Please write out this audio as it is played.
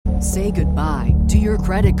Say goodbye to your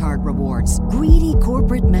credit card rewards. Greedy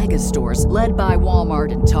corporate mega stores, led by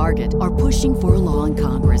Walmart and Target, are pushing for a law in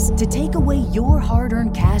Congress to take away your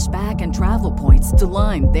hard-earned cash back and travel points to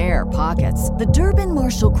line their pockets. The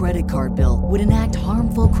Durbin-Marshall credit card bill would enact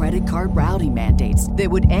harmful credit card routing mandates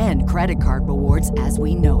that would end credit card rewards as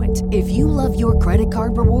we know it. If you love your credit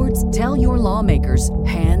card rewards, tell your lawmakers,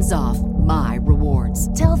 hands off my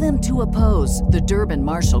rewards. Tell them to oppose the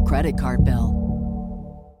Durbin-Marshall credit card bill.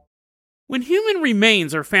 When human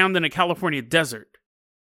remains are found in a California desert,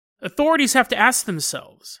 authorities have to ask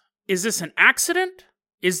themselves, is this an accident?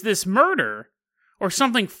 Is this murder? Or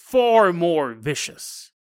something far more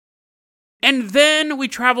vicious? And then we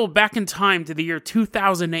travel back in time to the year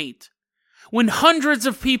 2008, when hundreds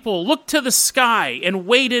of people looked to the sky and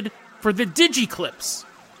waited for the Digiclips.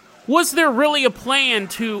 Was there really a plan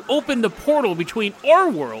to open the portal between our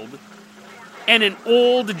world and an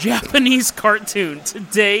old Japanese cartoon?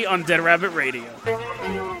 Today on Dead Rabbit Radio.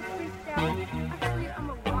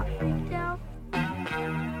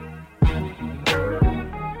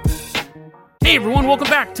 Hey everyone, welcome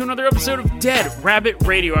back to another episode of Dead Rabbit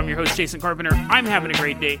Radio. I'm your host, Jason Carpenter. I'm having a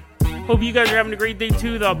great day. Hope you guys are having a great day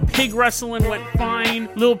too. The pig wrestling went fine.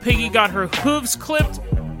 Little Piggy got her hooves clipped.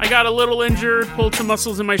 I got a little injured, pulled some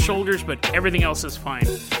muscles in my shoulders, but everything else is fine.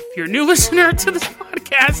 If you're a new listener to this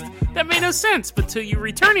podcast, that made no sense. But to you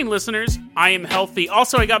returning listeners, I am healthy.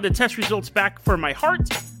 Also, I got the test results back for my heart.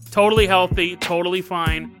 Totally healthy, totally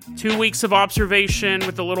fine. 2 weeks of observation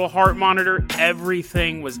with the little heart monitor.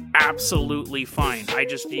 Everything was absolutely fine. I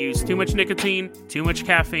just used too much nicotine, too much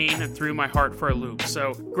caffeine, and threw my heart for a loop.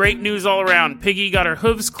 So, great news all around. Piggy got her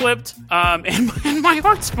hooves clipped, and my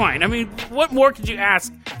heart's fine. I mean, what more could you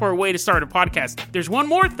ask for a way to start a podcast? There's one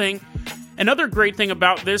more thing. Another great thing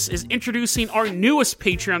about this is introducing our newest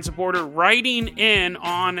Patreon supporter, writing in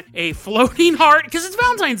on a floating heart, because it's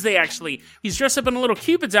Valentine's Day, actually. He's dressed up in a little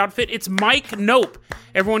Cupid's outfit. It's Mike Nope.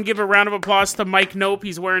 Everyone give a round of applause to Mike Nope.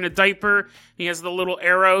 He's wearing a diaper. He has the little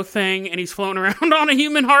arrow thing, and he's floating around on a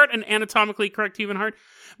human heart, an anatomically correct human heart.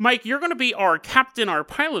 Mike, you're going to be our captain, our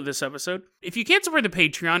pilot this episode. If you can't support the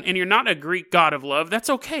Patreon and you're not a Greek god of love, that's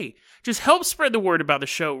okay. Just help spread the word about the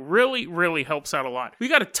show. Really, really helps out a lot. We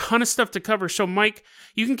got a ton of stuff to cover, so Mike,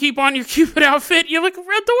 you can keep on your Cupid outfit. You look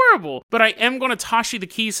adorable. But I am going to toss you the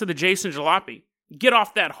keys to the Jason Jalopy. Get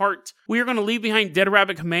off that heart. We are going to leave behind Dead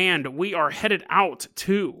Rabbit Command. We are headed out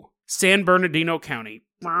to San Bernardino County.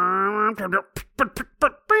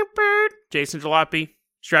 Jason Jalopy.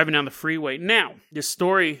 Driving down the freeway. Now, this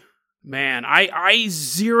story, man, I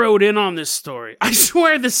zeroed in on this story. I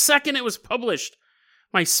swear the second it was published,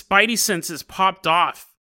 my spidey senses popped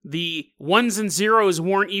off. The ones and zeros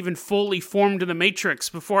weren't even fully formed in the matrix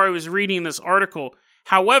before I was reading this article.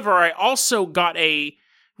 However, I also got a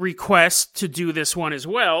request to do this one as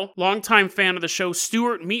well. Longtime fan of the show,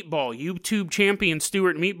 Stuart Meatball, YouTube champion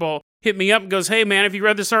Stuart Meatball, hit me up and goes, "Hey man, have you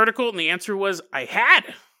read this article?" And the answer was, I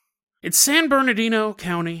had. It's San Bernardino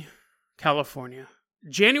County, California,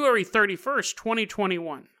 January 31st,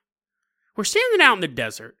 2021. We're standing out in the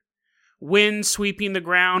desert, wind sweeping the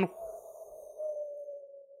ground.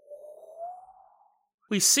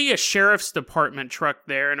 We see a sheriff's department truck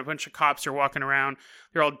there, and a bunch of cops are walking around.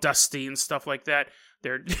 They're all dusty and stuff like that.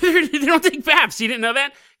 They don't take baths. You didn't know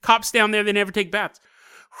that? Cops down there, they never take baths.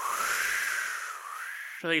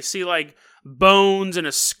 They see like bones and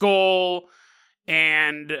a skull.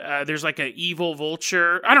 And there's like an evil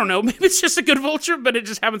vulture. I don't know, maybe it's just a good vulture, but it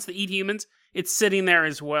just happens to eat humans. It's sitting there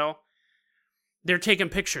as well. They're taking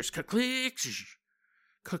pictures. Click, click,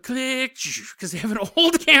 because they have an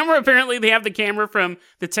old camera. Apparently, they have the camera from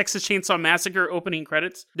the Texas Chainsaw Massacre opening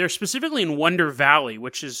credits. They're specifically in Wonder Valley,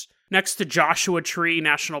 which is next to Joshua Tree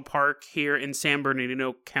National Park here in San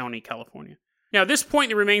Bernardino County, California. Now, at this point,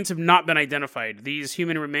 the remains have not been identified. These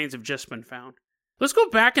human remains have just been found. Let's go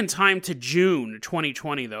back in time to June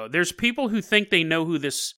 2020, though. There's people who think they know who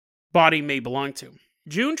this body may belong to.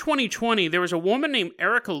 June 2020, there was a woman named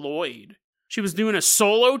Erica Lloyd. She was doing a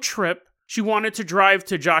solo trip. She wanted to drive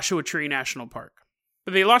to Joshua Tree National Park.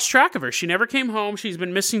 But they lost track of her. She never came home. She's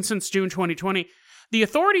been missing since June 2020. The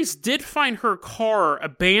authorities did find her car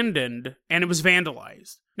abandoned, and it was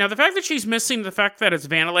vandalized. Now, the fact that she's missing, the fact that it's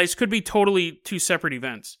vandalized, could be totally two separate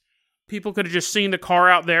events. People could have just seen the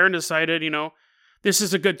car out there and decided, this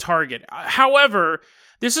is a good target. However,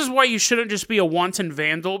 this is why you shouldn't just be a wanton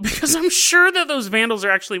vandal, because I'm sure that those vandals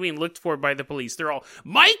are actually being looked for by the police. They're all,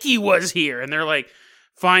 Mikey was here, and they're like,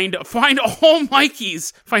 find all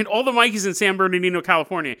Mikeys. Find all the Mikeys in San Bernardino,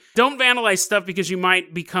 California. Don't vandalize stuff because you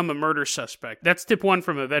might become a murder suspect. That's tip one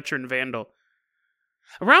from a veteran vandal.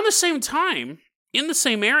 Around the same time, in the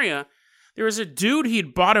same area, There was a dude,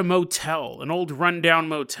 he'd bought a motel, an old rundown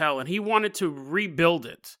motel, and he wanted to rebuild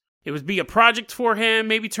it. It would be a project for him,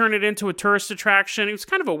 maybe turn it into a tourist attraction. He was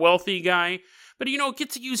kind of a wealthy guy, but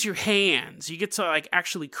get to use your hands. You get to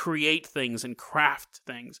actually create things and craft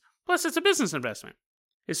things. Plus, it's a business investment.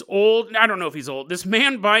 I don't know if he's old. This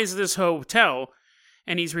man buys this hotel,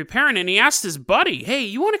 and he's repairing it, and he asked his buddy, hey,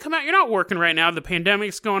 you want to come out? You're not working right now. The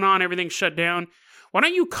pandemic's going on. Everything's shut down. Why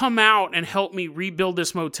don't you come out and help me rebuild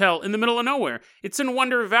this motel in the middle of nowhere? It's in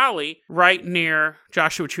Wonder Valley, right near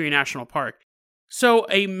Joshua Tree National Park. So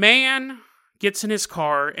a man gets in his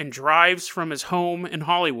car and drives from his home in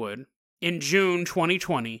Hollywood in June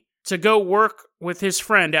 2020 to go work with his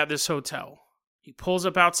friend at this hotel. He pulls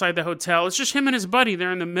up outside the hotel. It's just him and his buddy.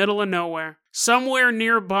 They're in the middle of nowhere. Somewhere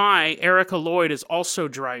nearby, Erica Lloyd is also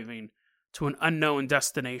driving to an unknown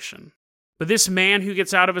destination. But this man who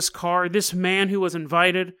gets out of his car, this man who was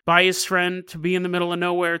invited by his friend to be in the middle of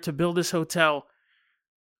nowhere to build this hotel,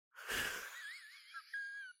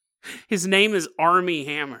 his name is Armie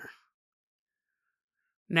Hammer.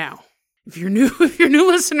 Now, if you're new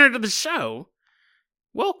listener to the show,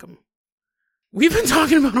 welcome. We've been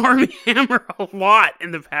talking about Armie Hammer a lot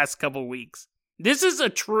in the past couple weeks. This is a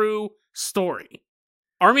true story.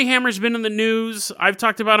 Armie Hammer's been in the news. I've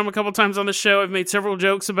talked about him a couple times on the show. I've made several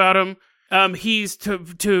jokes about him. He's,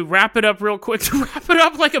 to wrap it up real quick, to wrap it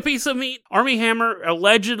up like a piece of meat, Armie Hammer,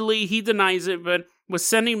 allegedly, he denies it, but was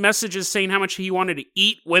sending messages saying how much he wanted to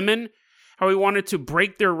eat women, how he wanted to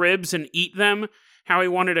break their ribs and eat them, how he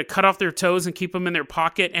wanted to cut off their toes and keep them in their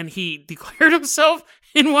pocket, and he declared himself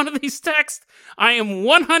in one of these texts, I am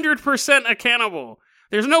 100% a cannibal.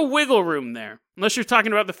 There's no wiggle room there, unless you're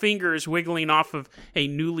talking about the fingers wiggling off of a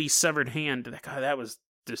newly severed hand. God, that was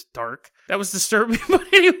just dark. That was disturbing, but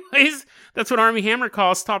anyways, that's what Armie Hammer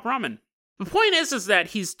calls top ramen. The point is that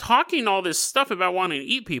he's talking all this stuff about wanting to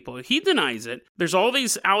eat people. He denies it. There's all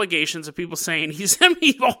these allegations of people saying he sent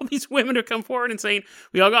me all these women to come forward and saying,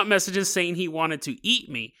 we all got messages saying he wanted to eat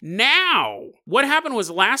me. Now, what happened was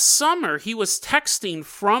last summer, he was texting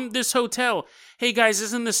from this hotel, hey guys,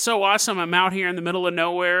 isn't this so awesome? I'm out here in the middle of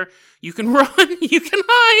nowhere. You can run, you can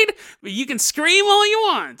hide, but you can scream all you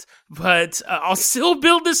want. But I'll still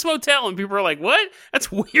build this motel. And people are like, what?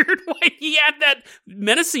 That's weird. Why he had that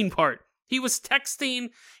menacing part? He was texting,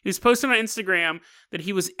 he was posting on Instagram that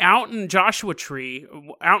he was out in Joshua Tree,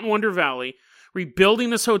 out in Wonder Valley,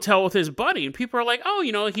 rebuilding this hotel with his buddy. And people are like, oh,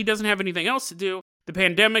 he doesn't have anything else to do. The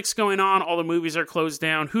pandemic's going on. All the movies are closed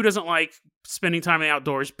down. Who doesn't like spending time in the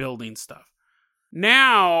outdoors building stuff?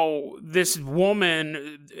 Now, this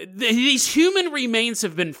woman, these human remains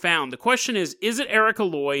have been found. The question is it Erica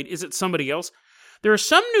Lloyd? Is it somebody else? There are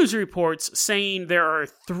some news reports saying there are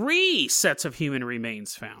 3 sets of human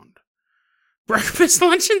remains found. Breakfast,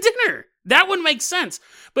 lunch, and dinner. That would make sense.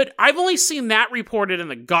 But I've only seen that reported in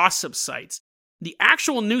the gossip sites. The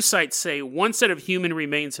actual news sites say 1 set of human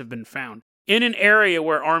remains have been found in an area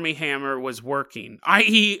where Armie Hammer was working,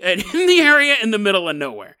 i.e. in the area in the middle of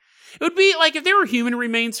nowhere. It would be like if there were human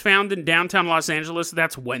remains found in downtown Los Angeles,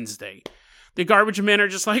 that's Wednesday. The garbage men are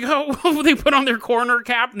just like, oh, they put on their coroner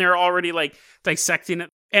cap and they're already dissecting it.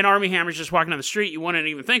 And Armie Hammer's just walking down the street. You wouldn't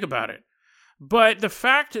even think about it. But the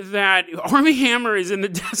fact that Armie Hammer is in the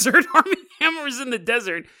desert,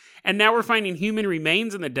 and now we're finding human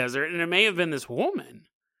remains in the desert, and it may have been this woman.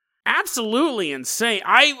 Absolutely insane.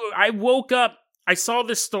 I woke up, I saw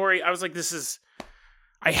this story, I was like,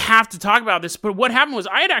 I have to talk about this. But what happened was,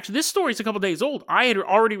 this story's a couple days old. I had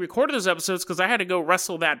already recorded those episodes because I had to go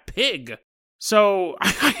wrestle that pig. So I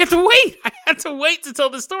had to wait. I had to wait to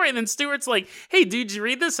tell the story. And then Stuart's like, hey, dude, did you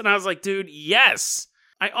read this? And I was like, dude, yes.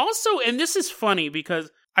 I also, and this is funny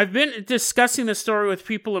because I've been discussing this story with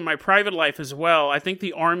people in my private life as well. I think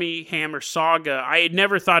the Armie Hammer saga, I had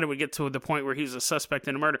never thought it would get to the point where he was a suspect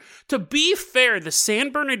in a murder. To be fair, the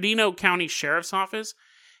San Bernardino County Sheriff's Office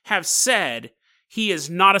have said he is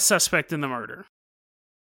not a suspect in the murder.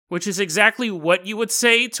 Which is exactly what you would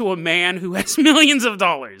say to a man who has millions of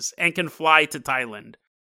dollars and can fly to Thailand.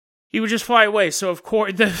 He would just fly away. So, of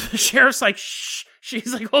course, the sheriff's like, shh.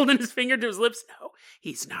 She's like holding his finger to his lips. No,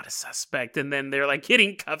 he's not a suspect. And then they're like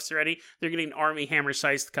getting cuffs ready. They're getting Armie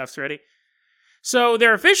Hammer-sized cuffs ready. So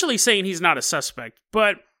they're officially saying he's not a suspect.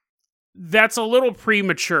 But that's a little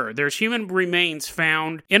premature. There's human remains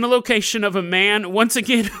found in a location of a man, once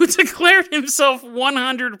again, who declared himself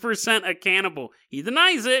 100% a cannibal. He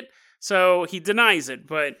denies it. So he denies it.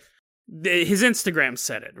 But his Instagram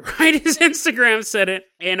said it, right? His Instagram said it,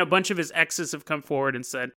 and a bunch of his exes have come forward and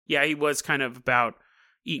said, yeah, he was kind of about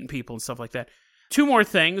eating people and stuff like that. Two more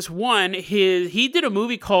things. One, he did a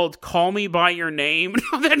movie called Call Me By Your Name.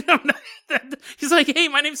 He's like, hey,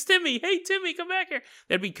 my name's Timmy. Hey, Timmy, come back here.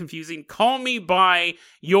 That'd be confusing. Call Me By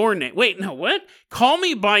Your Name. Wait, no, what? Call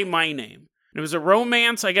Me By My Name. And it was a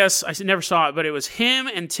romance, I guess. I never saw it, but it was him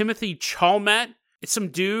and Timothy Chalamet. It's some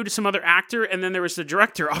dude, some other actor, and then there was the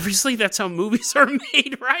director. Obviously, that's how movies are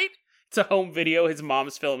made, right? It's a home video. His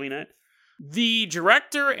mom's filming it. The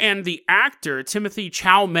director and the actor, Timothy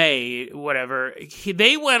Chalamet, whatever,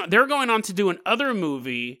 they're going on to do another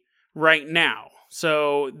movie right now.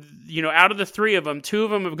 So, out of the three of them, two of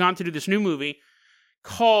them have gone to do this new movie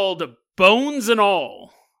called Bones and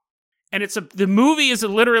All. And the movie is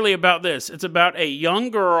literally about this. It's about a young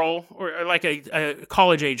girl, or like a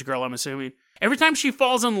college-age girl, I'm assuming. Every time she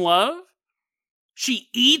falls in love, she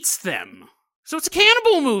eats them. So it's a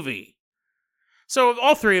cannibal movie. So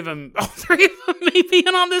all three of them may be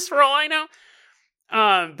in on this for all I know.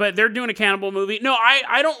 But they're doing a cannibal movie. No,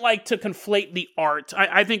 I don't like to conflate the art.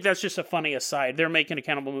 I think that's just a funny aside. They're making a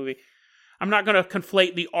cannibal movie. I'm not going to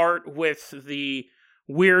conflate the art with the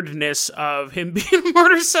weirdness of him being a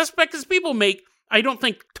murder suspect, because I don't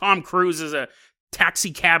think Tom Cruise is a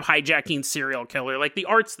taxi cab hijacking serial killer. Like, the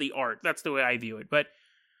art's the art. That's the way I view it. But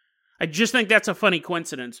I just think that's a funny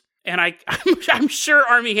coincidence. And I'm sure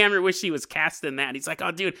Armie Hammer wished he was cast in that. He's like,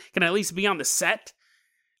 oh, dude, can I at least be on the set?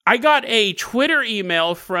 I got a Twitter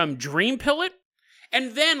email from Dream Pilot.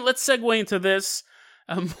 And then let's segue into this.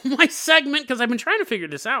 My segment, because I've been trying to figure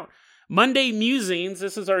this out. Monday Musings.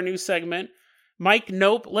 This is our new segment. Mike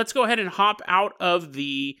Nope. Let's go ahead and hop out of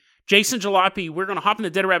the Jason Jalopy. We're going to hop in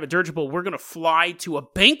the Dead Rabbit Dirigible. We're going to fly to a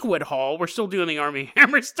banquet hall. We're still doing the Armie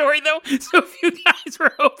Hammer story, though. So if you guys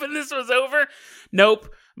were hoping this was over, nope.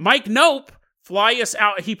 Mike Nope, fly us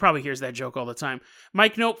out. He probably hears that joke all the time.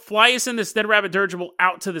 Mike Nope, fly us in this Dead Rabbit Dirigible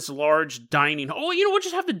out to this large dining hall. Oh, we'll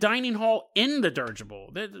just have the dining hall in the dirigible.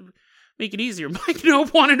 Make it easier. Mike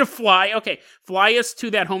Nope wanted to fly. Okay, fly us to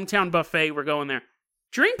that hometown buffet. We're going there.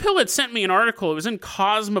 Dream Pilot sent me an article. It was in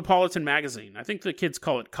Cosmopolitan Magazine. I think the kids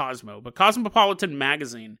call it Cosmo, but Cosmopolitan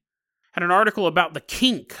Magazine had an article about the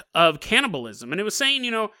kink of cannibalism. And it was saying,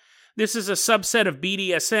 this is a subset of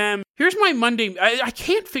BDSM. Here's my Monday. I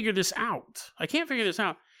can't figure this out.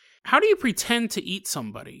 How do you pretend to eat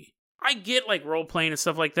somebody? I get like role playing and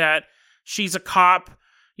stuff like that. She's a cop.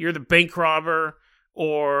 You're the bank robber.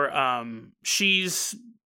 Or she's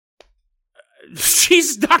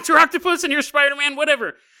Dr. Octopus and you're Spider-Man,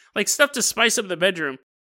 whatever. Like, stuff to spice up the bedroom.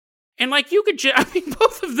 And, like, you could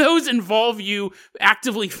both of those involve you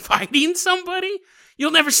actively fighting somebody.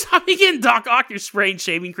 You'll never stop me getting Doc Ock. You're spraying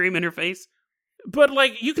shaving cream in her face. But,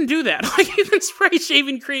 like, you can do that. Like, you can spray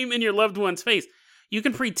shaving cream in your loved one's face. You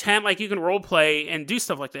can pretend, like, you can role play and do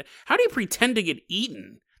stuff like that. How do you pretend to get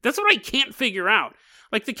eaten? That's what I can't figure out.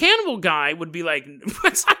 Like, the cannibal guy would be like,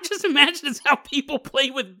 I just imagine it's how people play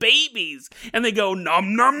with babies. And they go,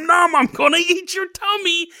 nom, nom, nom, I'm gonna eat your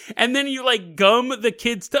tummy. And then you, like, gum the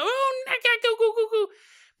kid's tummy. Oh, go, go, go, go.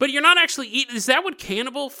 But you're not actually eating. Is that what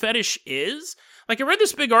cannibal fetish is? Like, I read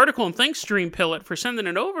this big article, and thanks, Dream Pilot, for sending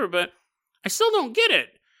it over, but I still don't get it.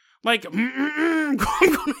 Like, I'm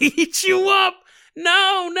gonna eat you up.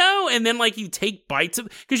 No. And then, like, you take bites of,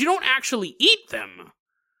 because you don't actually eat them.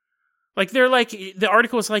 Like, they're like, the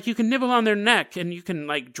article is like, you can nibble on their neck and you can,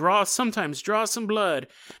 like, sometimes draw some blood.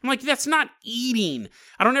 I'm like, that's not eating.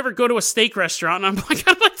 I don't ever go to a steak restaurant and I'm like,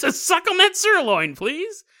 I'd like to suck on that sirloin,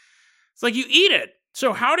 please. It's like, you eat it.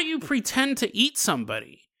 So how do you pretend to eat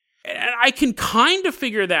somebody? And I can kind of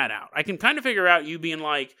figure that out. I can kind of figure out you being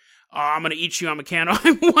like, oh, I'm going to eat you, I'm a cannibal.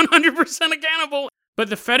 I'm 100% a cannibal. But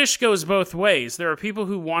the fetish goes both ways. There are people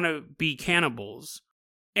who want to be cannibals.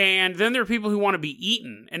 And then there are people who want to be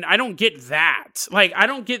eaten. And I don't get that. Like, I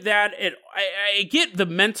don't get that. I get the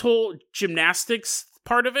mental gymnastics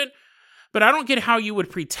part of it, but I don't get how you would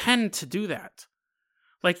pretend to do that.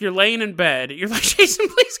 Like, you're laying in bed. You're like, Jason,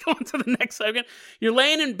 please go on to the next segment. You're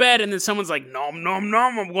laying in bed, and then someone's like, nom, nom,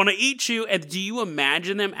 nom, I'm going to eat you. And do you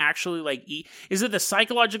imagine them actually, like, eat? Is it the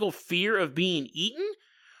psychological fear of being eaten?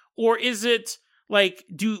 Or is it... like,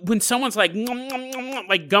 when someone's like, nom, nom, nom,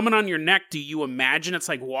 like gumming on your neck, do you imagine it's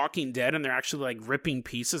like Walking Dead and they're actually like ripping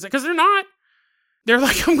pieces? Because they're not. They're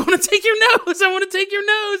like, I'm going to take your nose. I want to take your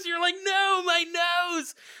nose. You're like, no, my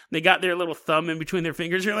nose. They got their little thumb in between their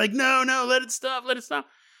fingers. You're like, no, let it stop.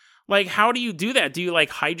 Like, how do you do that? Do you like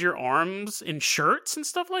hide your arms in shirts and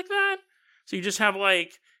stuff like that? So you just have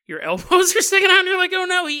like your elbows are sticking out and you're like, oh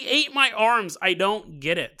no, he ate my arms. I don't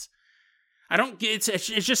get it. I don't get it's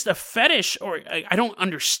just a fetish, or I don't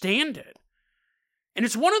understand it. And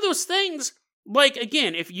it's one of those things, like,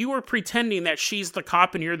 again, if you were pretending that she's the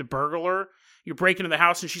cop and you're the burglar, You break into the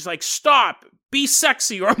house and she's like, stop, be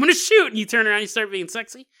sexy or I'm going to shoot. And you turn around and you start being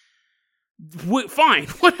sexy. Fine,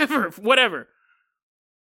 whatever.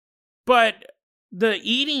 But the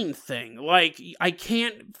eating thing, like, I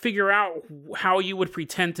can't figure out how you would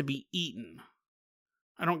pretend to be eaten.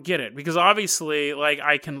 I don't get it. Because obviously, like,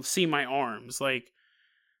 I can see my arms. Like,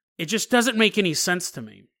 it just doesn't make any sense to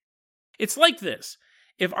me. It's like this.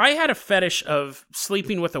 If I had a fetish of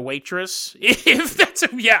sleeping with a waitress,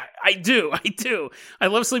 I do. I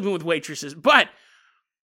love sleeping with waitresses. But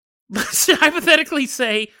let's hypothetically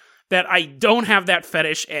say that I don't have that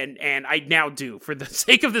fetish and I now do. For the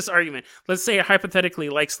sake of this argument, let's say I hypothetically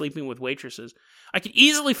like sleeping with waitresses. I could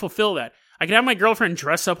easily fulfill that. I could have my girlfriend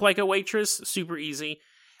dress up like a waitress, super easy.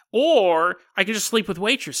 Or I could just sleep with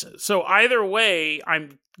waitresses. So either way,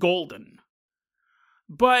 I'm golden.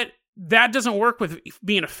 But that doesn't work with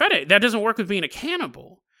being a fetish. That doesn't work with being a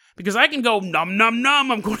cannibal. Because I can go, nom, nom,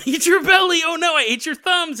 nom, I'm going to eat your belly. Oh no, I ate your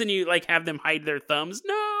thumbs. And you like have them hide their thumbs.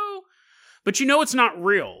 No. But you know it's not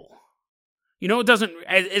real. You know it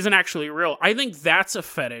isn't actually real. I think that's a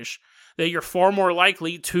fetish that you're far more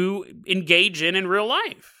likely to engage in real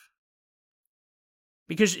life.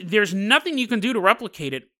 Because there's nothing you can do to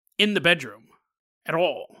replicate it in the bedroom at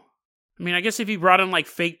all. I mean, I guess if you brought in like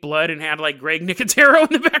fake blood and had like Greg Nicotero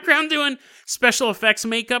in the background doing special effects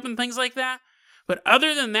makeup and things like that. But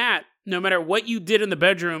other than that, no matter what you did in the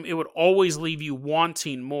bedroom, it would always leave you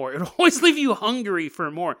wanting more. It would always leave you hungry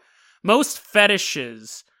for more. Most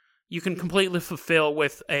fetishes you can completely fulfill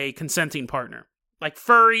with a consenting partner. Like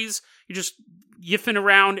furries, you're just yiffing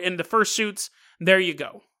around in the fursuits. There you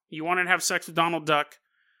go. You want to have sex with Donald Duck.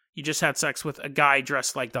 You just had sex with a guy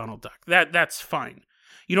dressed like Donald Duck. That's fine.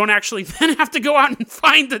 You don't actually then have to go out and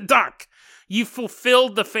find a duck. You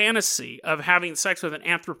fulfilled the fantasy of having sex with an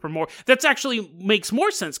anthropomorphic. That actually makes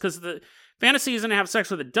more sense because the fantasy isn't to have sex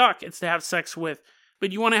with a duck. It's to have sex with,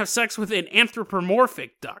 but you want to have sex with an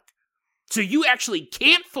anthropomorphic duck. So you actually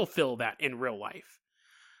can't fulfill that in real life.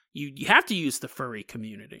 You have to use the furry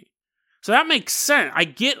community. So that makes sense. I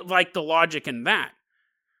get like the logic in that.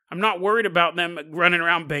 I'm not worried about them running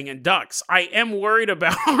around banging ducks. I am worried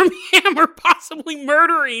about Armie Hammer possibly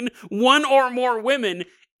murdering one or more women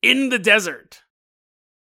in the desert.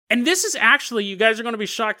 And this is actually, you guys are going to be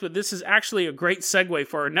shocked, but this is actually a great segue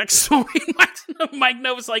for our next story. Mike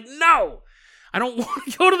Nope's like, no, I don't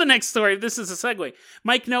want to go to the next story. This is a segue.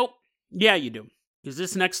 Mike Nope, yeah, you do. Because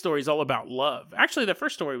this next story is all about love. Actually, the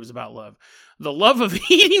first story was about love. The love of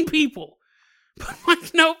eating people. But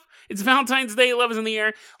Mike Nope, it's Valentine's Day, love is in the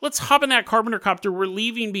air. Let's hop in that Carpenter Copter. We're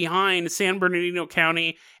leaving behind San Bernardino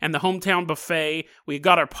County and the hometown buffet. We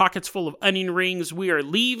got our pockets full of onion rings. We are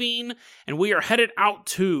leaving, and we are headed out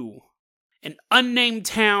to an unnamed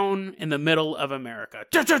town in the middle of America.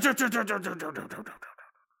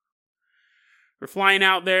 We're flying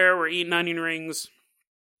out there. We're eating onion rings,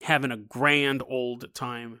 having a grand old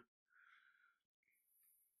time.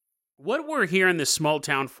 What we're here in this small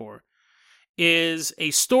town for is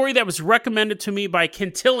a story that was recommended to me by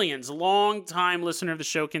Quintillions, long-time listener of the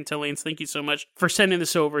show, Quintillions. Thank you so much for sending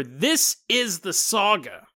this over. This is the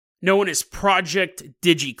saga known as Project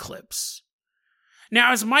Digiclips.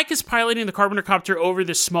 Now, as Mike is piloting the Carpenter Copter over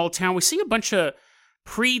this small town, we see a bunch of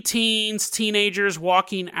preteens, teenagers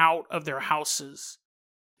walking out of their houses.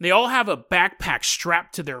 They all have a backpack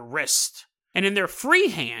strapped to their wrist, and in their free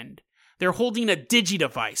hand, they're holding a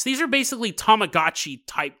digi-device. These are basically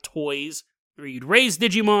Tamagotchi-type toys where you'd raise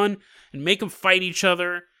Digimon and make them fight each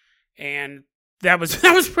other, and that was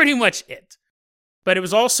pretty much it. But it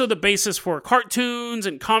was also the basis for cartoons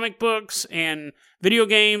and comic books and video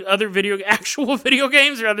games, actual video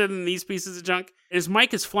games rather than these pieces of junk. As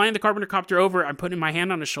Mike is flying the Carpenter Copter over, I'm putting my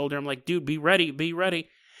hand on his shoulder. I'm like, dude, be ready.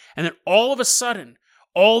 And then all of a sudden,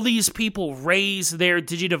 all these people raise their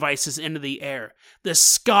digi-devices into the air. The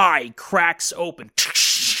sky cracks open.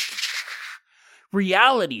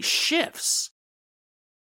 Reality shifts.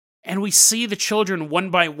 And we see the children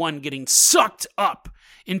one by one getting sucked up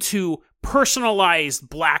into personalized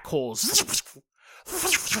black holes.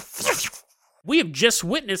 We have just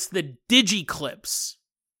witnessed the Digiclips.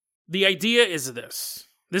 The idea is this.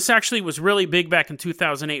 This actually was really big back in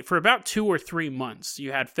 2008. For about 2 or 3 months,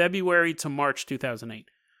 you had February to March 2008.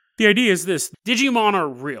 The idea is this. Digimon are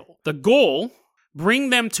real. The goal,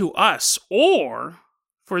 bring them to us, or,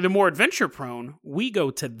 for the more adventure-prone, we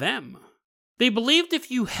go to them. They believed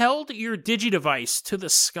if you held your digi-device to the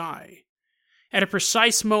sky at a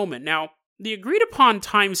precise moment. Now, the agreed-upon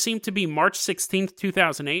time seemed to be March 16th,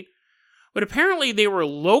 2008, but apparently they were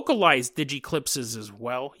localized digiclipses as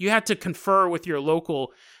well. You had to confer with your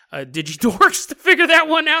local Digidorks to figure that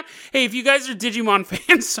one out. Hey, if you guys are Digimon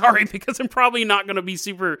fans, sorry, because I'm probably not going to be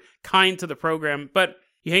super kind to the program, but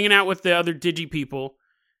you're hanging out with the other Digi people,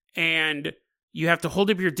 and you have to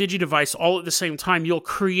hold up your Digi device all at the same time, you'll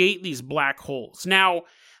create these black holes. Now,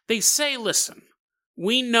 they say, listen,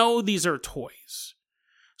 we know these are toys.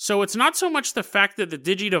 So it's not so much the fact that the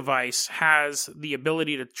Digi device has the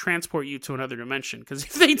ability to transport you to another dimension, because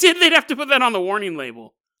if they did, they'd have to put that on the warning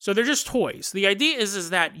label. So they're just toys. The idea is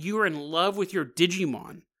that you're in love with your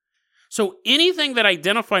Digimon. So anything that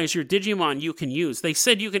identifies your Digimon you can use. They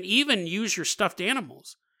said you can even use your stuffed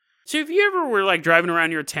animals. So if you ever were like driving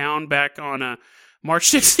around your town back on March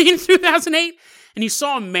 16, 2008, and you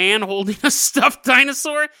saw a man holding a stuffed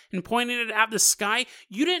dinosaur and pointing it at the sky,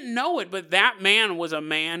 you didn't know it, but that man was a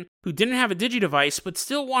man who didn't have a Digidevice, but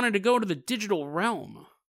still wanted to go to the digital realm.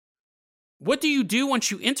 What do you do once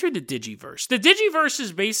you enter the Digiverse? The Digiverse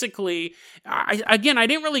is basically, I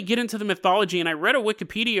didn't really get into the mythology, and I read a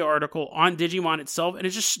Wikipedia article on Digimon itself, and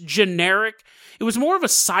it's just generic. It was more of a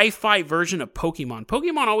sci-fi version of Pokemon.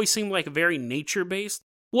 Pokemon always seemed like very nature-based.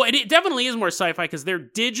 Well, it definitely is more sci-fi because they're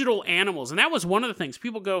digital animals, and that was one of the things.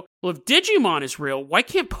 People go, well, if Digimon is real, why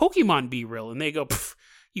can't Pokemon be real? And they go,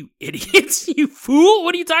 you idiots, you fool,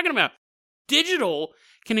 what are you talking about? Digital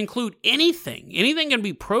can include anything. Anything can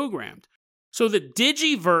be programmed. So the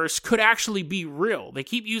Digiverse could actually be real. They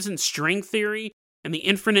keep using string theory and the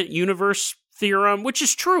infinite universe theorem, which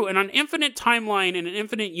is true. And on infinite timeline and in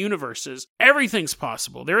infinite universes, everything's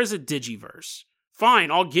possible. There is a Digiverse.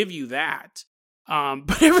 Fine, I'll give you that.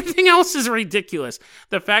 But everything else is ridiculous.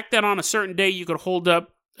 The fact that on a certain day you could hold up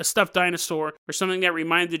a stuffed dinosaur or something that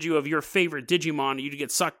reminded you of your favorite Digimon, and you'd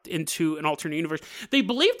get sucked into an alternate universe. They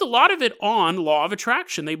believed a lot of it on law of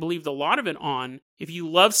attraction. They believed a lot of it on, if you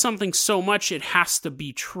love something so much, it has to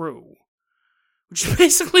be true. Which is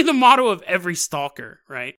basically the motto of every stalker,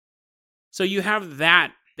 right? So you have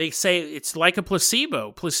that. They say it's like a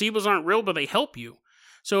placebo. Placebos aren't real, but they help you.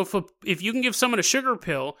 So if you can give someone a sugar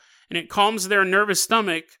pill and it calms their nervous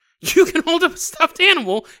stomach, you can hold up a stuffed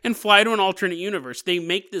animal and fly to an alternate universe. They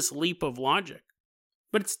make this leap of logic.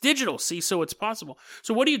 But it's digital, see, so it's possible.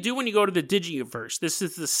 So what do you do when you go to the Digiverse? This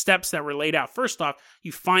is the steps that were laid out. First off,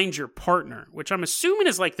 you find your partner, which I'm assuming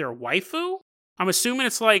is like their waifu. I'm assuming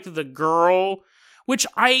it's like the girl, which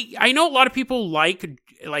I know a lot of people like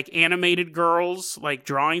animated girls, like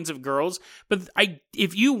drawings of girls. But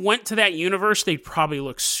if you went to that universe, they'd probably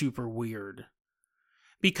look super weird.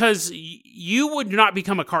 Because you would not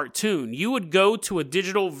become a cartoon. You would go to a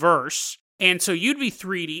digital verse, and so you'd be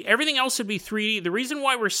 3D. Everything else would be 3D. The reason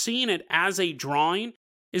why we're seeing it as a drawing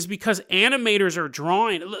is because animators are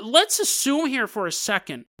drawing. Let's assume here for a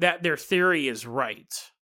second that their theory is right.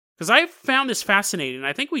 Because I found this fascinating.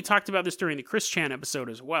 I think we talked about this during the Chris Chan episode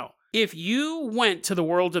as well. If you went to the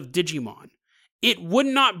world of Digimon, it would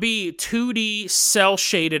not be 2D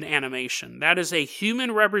cel-shaded animation. That is a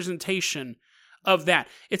human representation of that.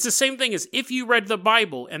 It's the same thing as if you read the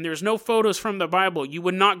Bible and there's no photos from the Bible, you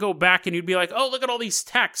would not go back and you'd be like, oh, look at all these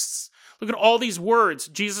texts. Look at all these words.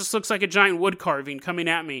 Jesus looks like a giant wood carving coming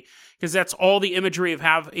at me because that's all the imagery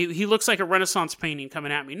of he looks like a Renaissance painting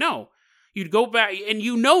coming at me. No, you'd go back, and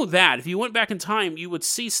you know that. If you went back in time, you would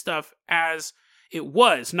see stuff as it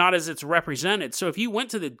was, not as it's represented. So if you went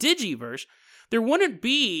to the Digiverse, there wouldn't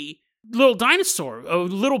be little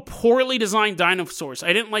little poorly designed dinosaurs.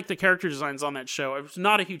 I didn't like the character designs on that show. I was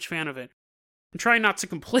not a huge fan of it. I'm trying not to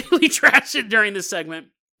completely trash it during this segment,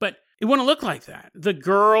 but it wouldn't look like that. The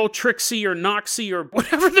girl, Trixie or Noxie or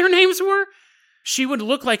whatever their names were, she would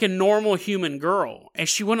look like a normal human girl, and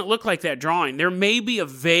she wouldn't look like that drawing. There may be a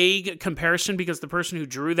vague comparison because the person who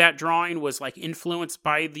drew that drawing was like influenced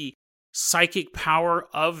by the psychic power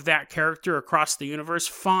of that character across the universe.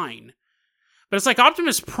 Fine. But it's like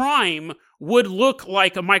Optimus Prime would look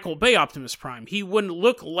like a Michael Bay Optimus Prime. He wouldn't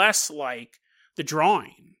look less like the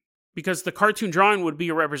drawing because the cartoon drawing would be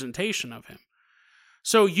a representation of him.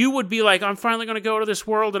 So you would be like, I'm finally going to go to this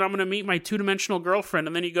world and I'm going to meet my two-dimensional girlfriend.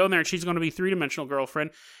 And then you go there and she's going to be three-dimensional girlfriend.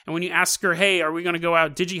 And when you ask her, hey, are we going to go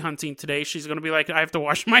out digi-hunting today? She's going to be like, I have to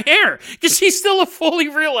wash my hair. Because she's still a fully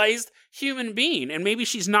realized human being. And maybe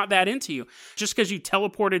she's not that into you. Just because you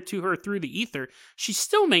teleported to her through the ether, she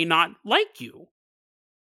still may not like you.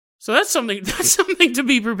 So that's something to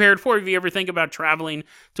be prepared for if you ever think about traveling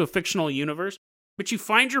to a fictional universe. But you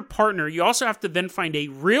find your partner. You also have to then find a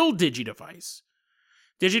real Digidevice.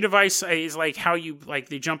 Digidevice is like how you, like,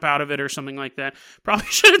 they jump out of it or something like that. Probably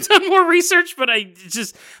should have done more research, but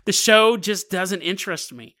the show just doesn't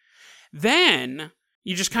interest me. Then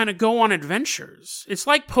You just kind of go on adventures. It's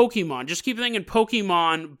like Pokemon. Just keep thinking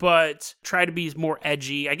Pokemon, but try to be more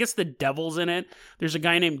edgy. I guess the devil's in it. There's a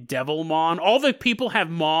guy named Devilmon. All the people have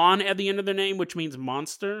Mon at the end of their name, which means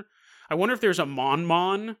monster. I wonder if there's a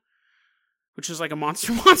Mon, which is like a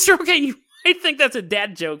monster. Okay, you might think that's a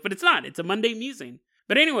dad joke, but it's not. It's a Monday Musing.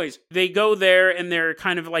 But anyways, they go there and they're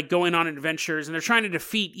kind of like going on adventures and they're trying to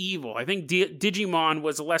defeat evil. I think Digimon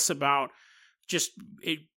was less about just,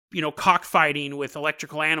 cockfighting with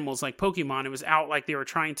electrical animals like Pokemon. It was out like they were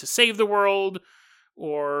trying to save the world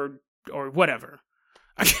or whatever.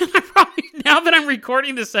 Now that I'm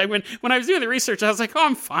recording this segment, when I was doing the research, I was like, oh,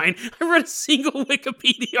 I'm fine. I read a single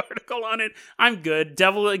Wikipedia article on it. I'm good.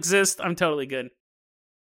 Devil exists. I'm totally good.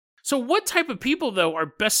 So what type of people, though, are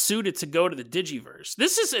best suited to go to the Digiverse?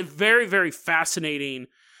 This is a very, very fascinating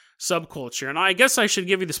subculture. And I guess I should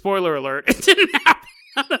give you the spoiler alert. It didn't happen.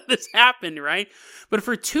 None of this happened, right? But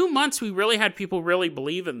for 2 months, we really had people really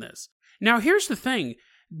believe in this. Now, here's the thing.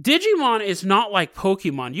 Digimon is not like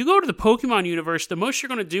Pokemon. You go to the Pokemon universe, the most you're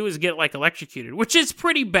going to do is get, electrocuted, which is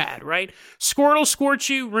pretty bad, right? Squirtle squirts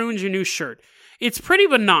you, ruins your new shirt. It's pretty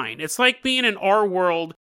benign. It's like being in our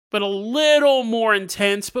world, but a little more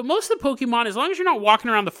intense. But most of the Pokemon, as long as you're not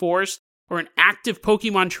walking around the forest or an active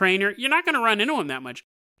Pokemon trainer, you're not going to run into them that much.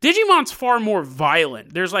 Digimon's far more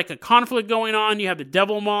violent. There's a conflict going on. You have the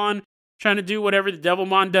Devilmon trying to do whatever the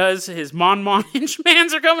Devilmon does. His Mon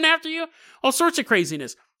henchmans are coming after you. All sorts of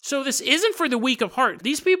craziness. So this isn't for the weak of heart.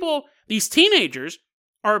 These people, these teenagers,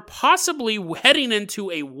 are possibly heading into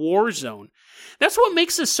a war zone. That's what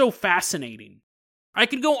makes this so fascinating. I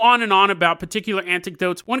could go on and on about particular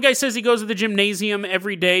anecdotes. One guy says he goes to the gymnasium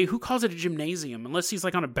every day. Who calls it a gymnasium? Unless he's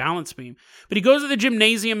on a balance beam. But he goes to the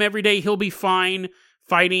gymnasium every day. He'll be fine.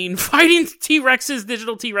 Fighting T-Rexes,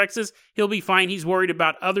 digital T-Rexes. He'll be fine. He's worried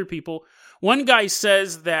about other people. One guy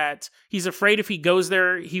says that he's afraid if he goes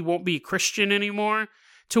there, he won't be Christian anymore.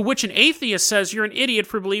 To which an atheist says, you're an idiot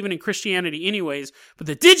for believing in Christianity anyways. But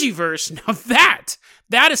the Digiverse, now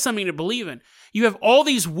that is something to believe in. You have all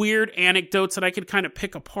these weird anecdotes that I could kind of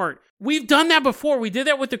pick apart. We've done that before. We did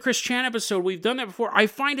that with the Chris Chan episode. We've done that before. I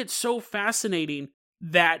find it so fascinating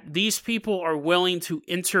that these people are willing to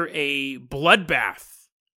enter a bloodbath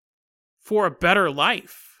for a better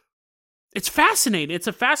life. It's fascinating. It's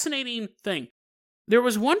a fascinating thing. There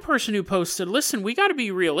was one person who posted, listen, we got to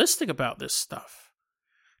be realistic about this stuff.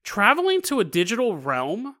 Traveling to a digital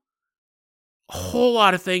realm, a whole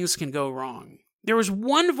lot of things can go wrong. There was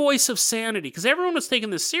one voice of sanity, because everyone was taking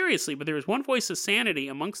this seriously, but there was one voice of sanity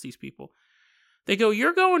amongst these people. They go,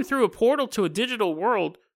 you're going through a portal to a digital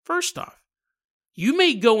world. First off, you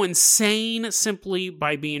may go insane simply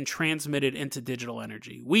by being transmitted into digital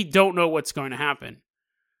energy. We don't know what's going to happen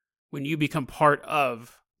when you become part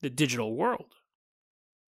of the digital world.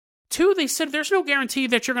 2, they said there's no guarantee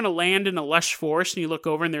that you're going to land in a lush forest and you look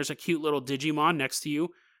over and there's a cute little Digimon next to you,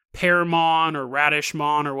 Pearmon or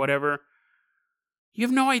Radishmon or whatever. You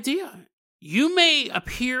have no idea. You may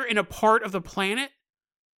appear in a part of the planet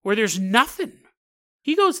where there's nothing.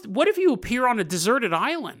 He goes, what if you appear on a deserted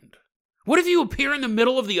island? What if you appear in the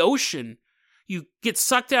middle of the ocean? You get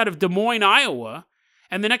sucked out of Des Moines, Iowa,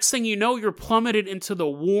 and the next thing you know, you're plummeted into the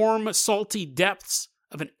warm, salty depths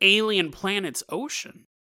of an alien planet's ocean.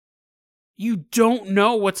 You don't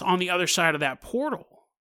know what's on the other side of that portal.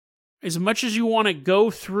 As much as you want to go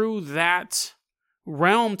through that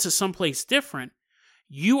realm to someplace different,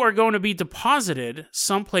 you are going to be deposited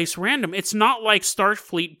someplace random. It's not like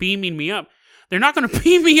Starfleet beaming me up. They're not going to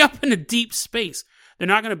beam me up into deep space. They're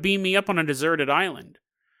not going to beam me up on a deserted island.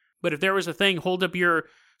 But if there was a thing, hold up your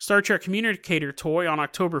Star Trek communicator toy on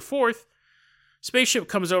October 4th, spaceship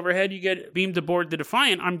comes overhead, you get beamed aboard the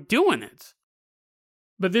Defiant, I'm doing it.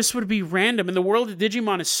 But this would be random, and the world of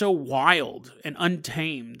Digimon is so wild and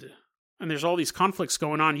untamed. And there's all these conflicts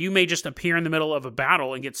going on. You may just appear in the middle of a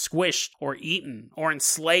battle and get squished or eaten or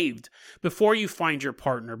enslaved before you find your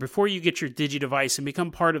partner, before you get your Digidevice and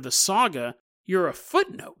become part of the saga. You're a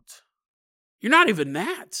footnote. You're not even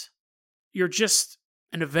that. You're just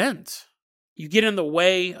an event. You get in the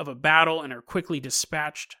way of a battle and are quickly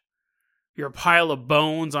dispatched. You're a pile of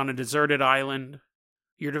bones on a deserted island.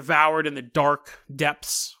 You're devoured in the dark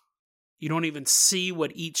depths. You don't even see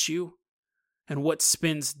what eats you and what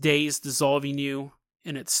spends days dissolving you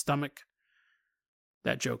in its stomach.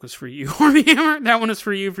 That joke was for you, Army Hammer. That one is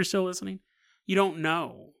for you if you're still listening. You don't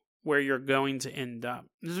know where you're going to end up.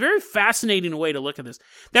 It's a very fascinating way to look at this.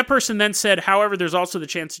 That person then said, however, there's also the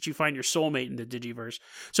chance that you find your soulmate in the Digiverse.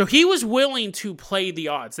 So he was willing to play the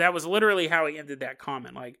odds. That was literally how he ended that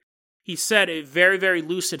comment. He said a very, very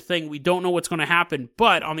lucid thing. We don't know what's going to happen,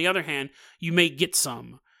 but on the other hand, you may get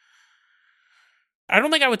some. I don't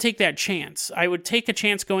think I would take that chance. I would take a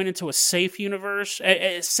chance going into a safe universe,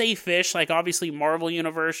 a safe-ish, like obviously Marvel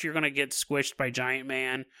universe, you're going to get squished by Giant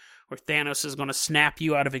Man, or Thanos is going to snap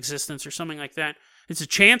you out of existence or something like that. It's a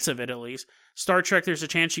chance of it, at least. Star Trek, there's a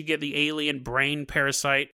chance you get the alien brain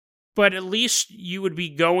parasite. But at least you would be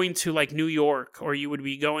going to like New York, or you would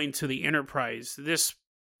be going to the Enterprise. This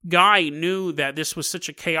guy knew that this was such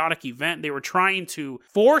a chaotic event. They were trying to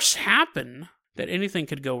force happen that anything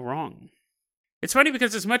could go wrong. It's funny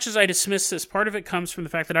because as much as I dismiss this, part of it comes from the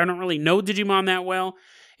fact that I don't really know Digimon that well.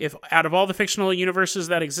 If out of all the fictional universes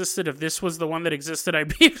that existed, if this was the one that existed,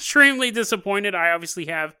 I'd be extremely disappointed. I obviously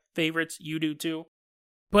have favorites. You do too.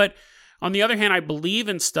 But on the other hand, I believe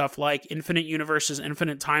in stuff like infinite universes,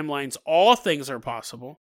 infinite timelines. All things are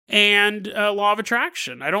possible. And law of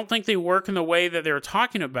attraction. I don't think they work in the way that they're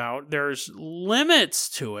talking about. There's limits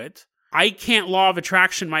to it. I can't law of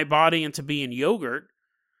attraction my body into being yogurt.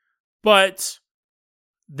 But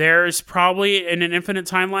there's probably, in an infinite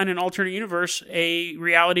timeline, an alternate universe, a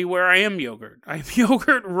reality where I am yogurt. I'm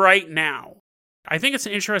yogurt right now. I think it's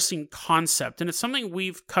an interesting concept, and it's something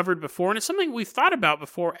we've covered before, and it's something we've thought about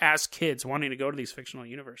before as kids, wanting to go to these fictional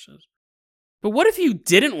universes. But what if you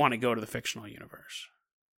didn't want to go to the fictional universe?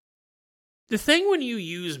 The thing when you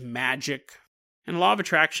use magic, and law of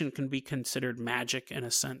attraction can be considered magic in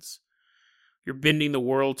a sense, you're bending the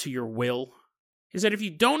world to your will, is that if you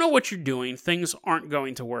don't know what you're doing, things aren't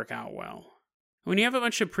going to work out well. When you have a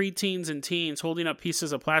bunch of preteens and teens holding up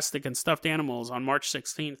pieces of plastic and stuffed animals on March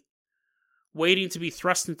 16th, waiting to be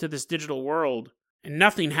thrust into this digital world, and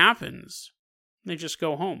nothing happens, they just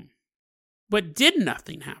go home. But did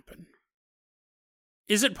nothing happen?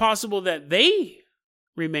 Is it possible that they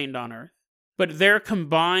remained on Earth, but their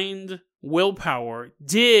combined willpower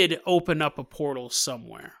did open up a portal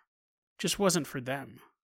somewhere? Just wasn't for them.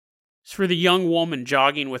 It's for the young woman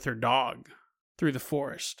jogging with her dog through the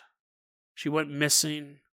forest. She went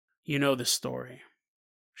missing. You know the story.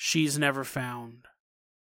 She's never found.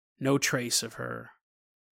 No trace of her.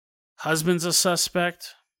 Husband's a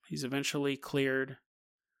suspect. He's eventually cleared.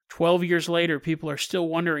 12 years later, people are still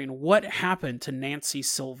wondering what happened to Nancy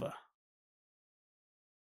Silva.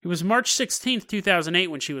 It was March 16th, 2008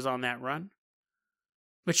 when she was on that run.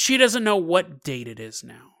 But she doesn't know what date it is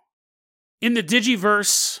now. In the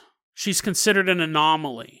Digiverse, she's considered an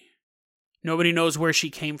anomaly. Nobody knows where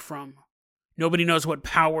she came from. Nobody knows what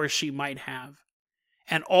powers she might have.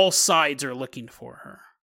 And all sides are looking for her.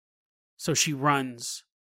 So she runs,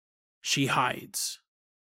 she hides,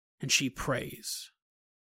 and she prays.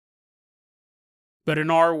 But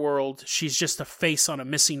in our world, she's just a face on a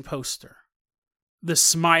missing poster. The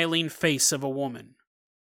smiling face of a woman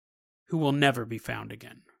who will never be found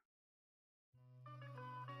again.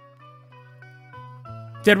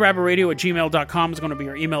 DeadRabbitRadio@gmail.com is going to be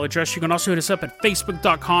your email address. You can also hit us up at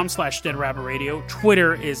Facebook.com/DeadRabbitRadio.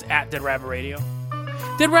 Twitter is @DeadRabbitRadio.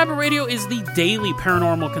 Dead Rabbit Radio is the daily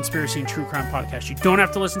paranormal conspiracy and true crime podcast. You don't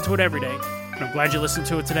have to listen to it every day, but I'm glad you listened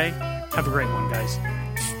to it today. Have a great one, guys.